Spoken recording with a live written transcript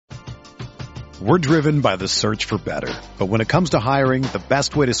We're driven by the search for better. But when it comes to hiring, the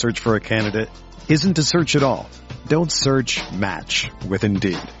best way to search for a candidate isn't to search at all. Don't search, match with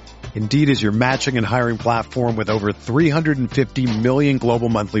Indeed. Indeed is your matching and hiring platform with over 350 million global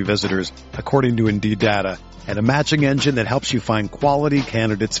monthly visitors, according to Indeed data, and a matching engine that helps you find quality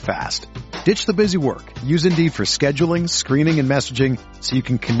candidates fast. Ditch the busy work. Use Indeed for scheduling, screening, and messaging so you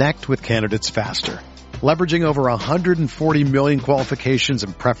can connect with candidates faster. Leveraging over 140 million qualifications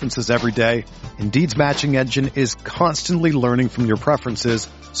and preferences every day, Indeed's matching engine is constantly learning from your preferences,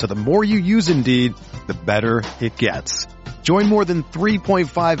 so the more you use Indeed, the better it gets. Join more than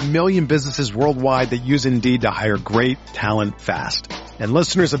 3.5 million businesses worldwide that use Indeed to hire great talent fast. And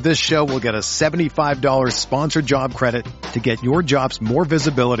listeners of this show will get a $75 sponsored job credit to get your jobs more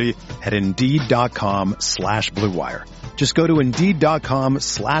visibility at Indeed.com/Blue Wire. Just go to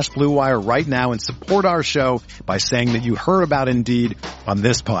Indeed.com/Blue Wire right now and support our show by saying that you heard about Indeed on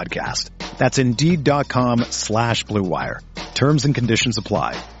this podcast. That's Indeed.com/Blue Wire. Terms and conditions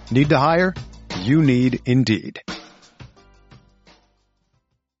apply. Need to hire? You need Indeed.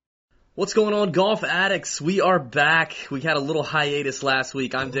 What's going on, golf addicts? We are back. We had a little hiatus last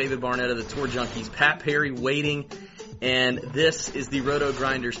week. I'm David Barnett of the Tour Junkies. Pat Perry waiting. And this is the Roto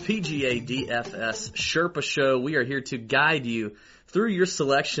Grinders PGA DFS Sherpa Show. We are here to guide you through your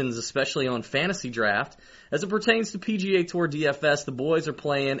selections, especially on Fantasy Draft. As it pertains to PGA Tour DFS, the boys are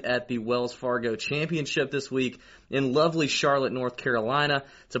playing at the Wells Fargo Championship this week in lovely Charlotte, North Carolina.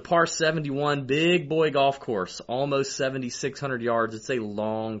 It's a par 71 big boy golf course, almost 7,600 yards. It's a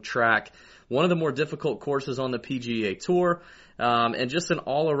long track, one of the more difficult courses on the PGA Tour. And just an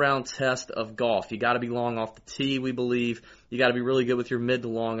all-around test of golf. You got to be long off the tee, we believe. You got to be really good with your mid to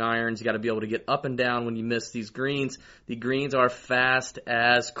long irons. You got to be able to get up and down when you miss these greens. The greens are fast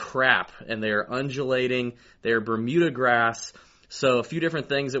as crap, and they are undulating. They are Bermuda grass. So a few different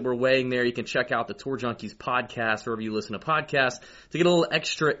things that we're weighing there. You can check out the Tour Junkies podcast, wherever you listen to podcasts, to get a little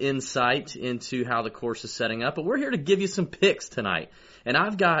extra insight into how the course is setting up. But we're here to give you some picks tonight. And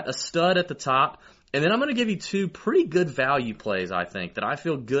I've got a stud at the top. And then I'm going to give you two pretty good value plays, I think, that I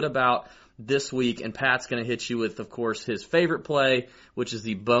feel good about this week. And Pat's going to hit you with, of course, his favorite play, which is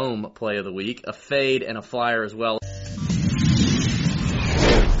the Bohm play of the week, a fade and a flyer as well.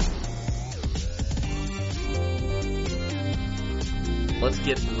 Let's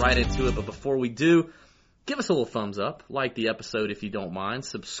get right into it. But before we do, give us a little thumbs up, like the episode if you don't mind,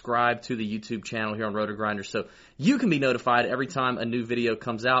 subscribe to the YouTube channel here on Roto Grinders so you can be notified every time a new video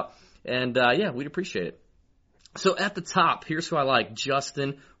comes out. And, we'd appreciate it. So at the top, here's who I like,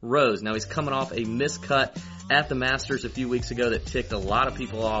 Justin Rose. Now, he's coming off a miscut at the Masters a few weeks ago that ticked a lot of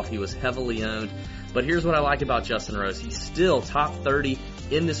people off. He was heavily owned. But here's what I like about Justin Rose. He's still top 30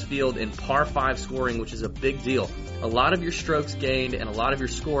 in this field in par 5 scoring, which is a big deal. A lot of your strokes gained and a lot of your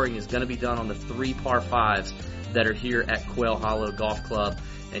scoring is going to be done on the 3 par 5s that are here at Quail Hollow Golf Club.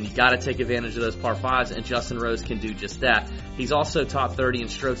 And you got to take advantage of those par 5s, and Justin Rose can do just that. He's also top 30 in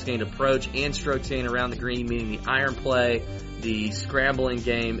strokes gained approach and strokes gained around the green, meaning the iron play, the scrambling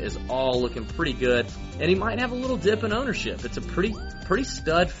game is all looking pretty good. And he might have a little dip in ownership. It's a pretty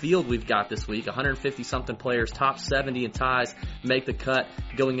stud field we've got this week. 150-something players, top 70 in ties make the cut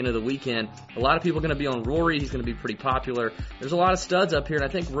going into the weekend. A lot of people are going to be on Rory. He's going to be pretty popular. There's a lot of studs up here, and I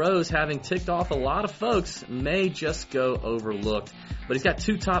think Rose, having ticked off a lot of folks, may just go overlooked. But he's got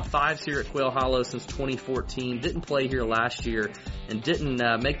 2 top 5s here at Quail Hollow since 2014. Didn't play here last year and didn't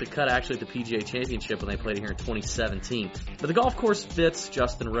make the cut actually at the PGA Championship when they played here in 2017. But the golf course fits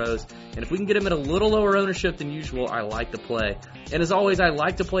Justin Rose, and if we can get him at a little lower ownership than usual, I like the play. And as always, I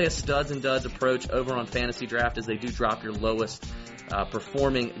like to play a studs and duds approach over on Fantasy Draft, as they do drop your lowest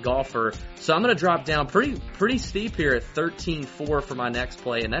performing golfer. So I'm going to drop down pretty steep here at 13-4 for my next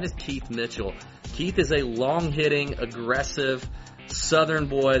play, and that is Keith Mitchell. Keith is a long-hitting, aggressive Southern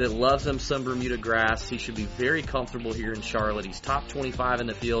boy that loves him some Bermuda grass. He should be very comfortable here in Charlotte. He's top 25 in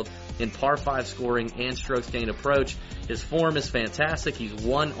the field in par 5 scoring and strokes gained approach. His form is fantastic. He's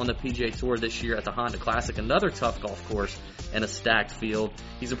won on the PGA Tour this year at the Honda Classic, another tough golf course and a stacked field.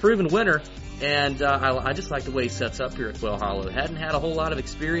 He's a proven winner, and I just like the way he sets up here at Quail Hollow. Hadn't had a whole lot of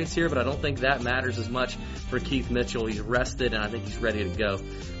experience here, but I don't think that matters as much for Keith Mitchell. He's rested, and I think he's ready to go.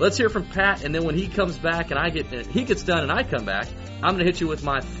 Let's hear from Pat, and then when he comes back and he gets done and I come back, I'm going to hit you with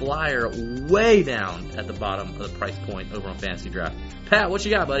my flyer way down at the bottom of the price point over on Fantasy Draft. Pat, what you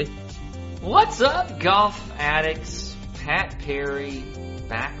got, buddy? What's up, golf addicts? Pat Perry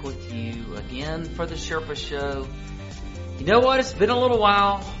back with you again for the Sherpa Show. You know what? It's been a little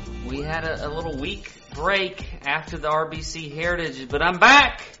while. We had a little week break after the RBC Heritage, but I'm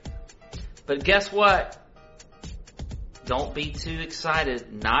back. But guess what? don't be too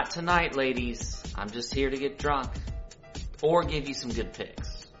excited. Not tonight, ladies. I'm just here to get drunk or give you some good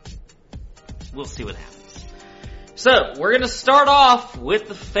picks. We'll see what happens. So, we're going to start off with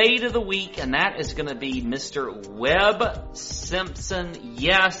the fade of the week, and that is going to be Mr. Webb Simpson.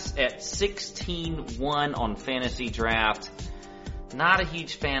 Yes, at 16-1 on Fantasy Draft. Not a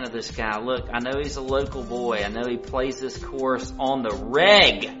huge fan of this guy. Look, I know he's a local boy. I know he plays this course on the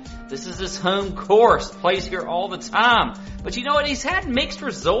reg. This is his home course. Plays here all the time. But you know what? He's had mixed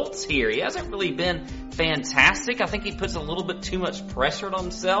results here. He hasn't really been fantastic. I think he puts a little bit too much pressure on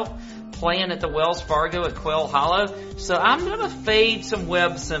himself playing at the Wells Fargo at Quail Hollow. So I'm going to fade some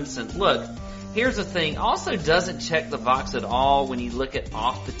Webb Simpson. Look, here's the thing. Also doesn't check the box at all when you look at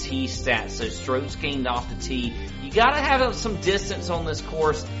off the tee stats. So strokes gained off the tee. You got to have some distance on this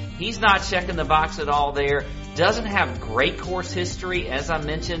course. He's not checking the box at all there. Doesn't have great course history, as I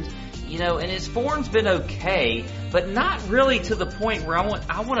mentioned. You know, and his form's been okay, but not really to the point where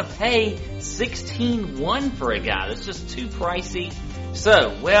I want to pay 16-1 for a guy. That's just too pricey.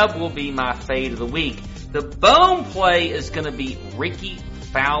 So, Webb will be my fade of the week. The bone play is going to be Ricky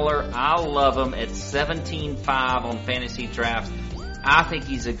Fowler. I love him at 17-5 on Fantasy Drafts. I think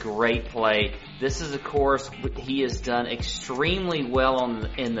he's a great play. This is a course he has done extremely well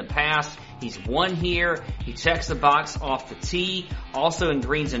in the past. He's won here. He checks the box off the tee. Also in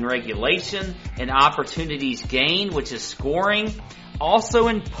greens and regulation and opportunities gained, which is scoring. Also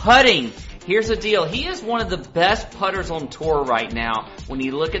in putting. Here's the deal. He is one of the best putters on tour right now. When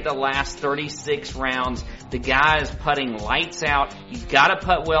you look at the last 36 rounds, the guy is putting lights out. You've got to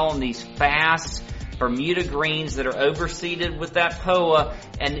putt well on these fast Bermuda greens that are overseeded with that POA.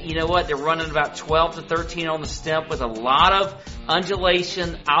 And you know what? They're running about 12 to 13 on the stump with a lot of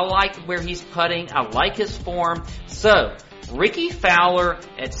undulation. I like where he's putting. I like his form. So, Ricky Fowler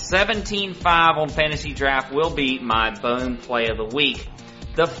at 17-5 on Fantasy Draft will be my bone play of the week.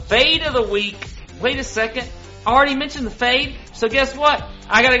 The fade of the week. Wait a second. I already mentioned the fade. So guess what?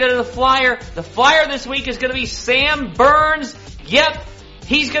 I gotta go to the flyer. The flyer this week is gonna be Sam Burns. Yep.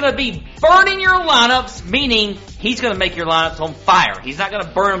 He's going to be burning your lineups, meaning he's going to make your lineups on fire. He's not going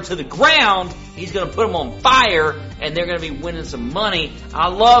to burn them to the ground. He's going to put them on fire, and they're going to be winning some money. I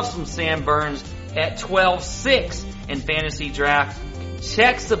love some Sam Burns at 12-6 in Fantasy Draft.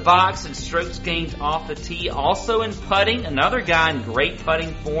 Checks the box and strokes gained off the tee. Also in putting, another guy in great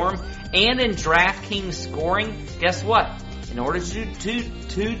putting form. And in DraftKings scoring, guess what? In order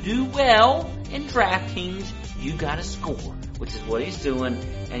to do well in DraftKings, you got to score, which is what he's doing.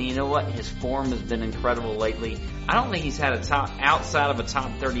 And you know what? His form has been incredible lately. I don't think he's had outside of a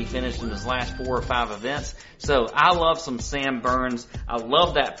top 30 finish in his last 4 or 5 events. So I love some Sam Burns. I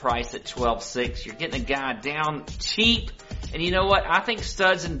love that price at 12-6. You're getting a guy down cheap. And you know what? I think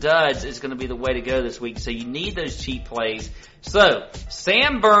studs and duds is going to be the way to go this week. So you need those cheap plays. So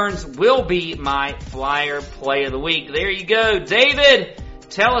Sam Burns will be my flyer play of the week. There you go. David,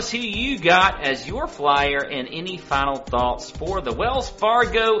 tell us who you got as your flyer and any final thoughts for the Wells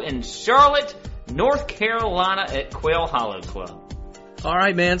Fargo in Charlotte, North Carolina at Quail Hollow Club. All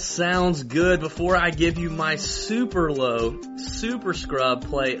right, man. Sounds good. Before I give you my super low, super scrub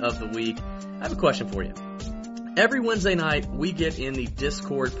play of the week, I have a question for you. Every Wednesday night, we get in the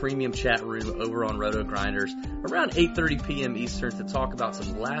Discord premium chat room over on Roto Grinders around 8:30 p.m. Eastern to talk about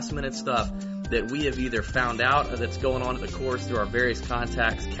some last-minute stuff that we have either found out that's going on at the course through our various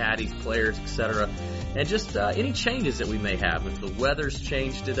contacts, caddies, players, etc., and just any changes that we may have. If the weather's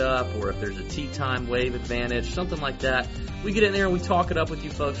changed it up, or if there's a tee time wave advantage, something like that, we get in there and we talk it up with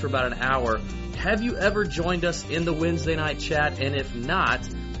you folks for about an hour. Have you ever joined us in the Wednesday night chat? And if not,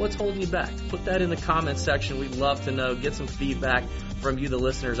 what's holding you back? Put that in the comments section. We'd love to know. Get some feedback from you, the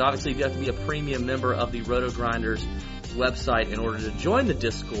listeners. Obviously, you have to be a premium member of the Roto Grinders website in order to join the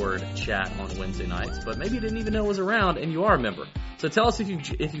Discord chat on Wednesday nights. But maybe you didn't even know it was around and you are a member. So tell us if you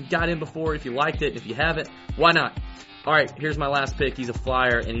got in before, if you liked it. If you haven't, why not? All right, here's my last pick. He's a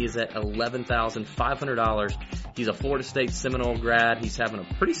flyer, and he is at $11,500. He's a Florida State Seminole grad. He's having a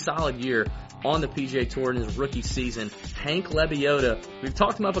pretty solid year on the PGA Tour in his rookie season. Hank Lebioda. We've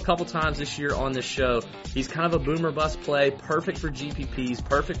talked him up a couple times this year on this show. He's kind of a boomer bust play, perfect for GPPs,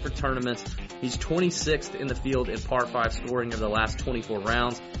 perfect for tournaments. He's 26th in the field in par 5 scoring over the last 24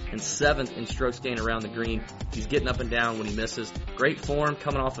 rounds and 7th in strokes gained around the green. He's getting up and down when he misses. Great form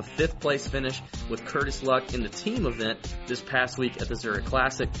coming off a 5th place finish with Curtis Luck in the team event this past week at the Zurich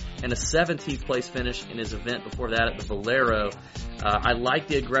Classic and a 17th place finish in his event before that at the Valero. I like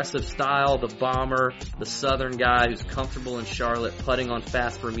the aggressive style, the bomber, the southern guy who's comfortable in Charlotte, putting on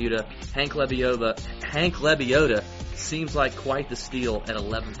fast Bermuda. Hank Lebioda seems like quite the steal at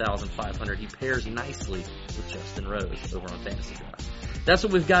 11,500. He pairs nicely with Justin Rose over on Fantasy Draft. That's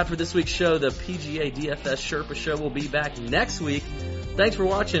what we've got for this week's show. The PGA DFS Sherpa Show will be back next week. Thanks for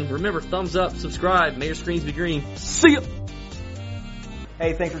watching. Remember, thumbs up, subscribe, may your screens be green. See ya!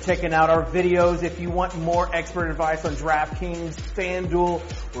 Hey, thanks for checking out our videos. If you want more expert advice on DraftKings,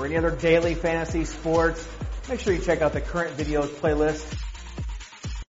 FanDuel, or any other daily fantasy sports, make sure you check out the current videos playlist.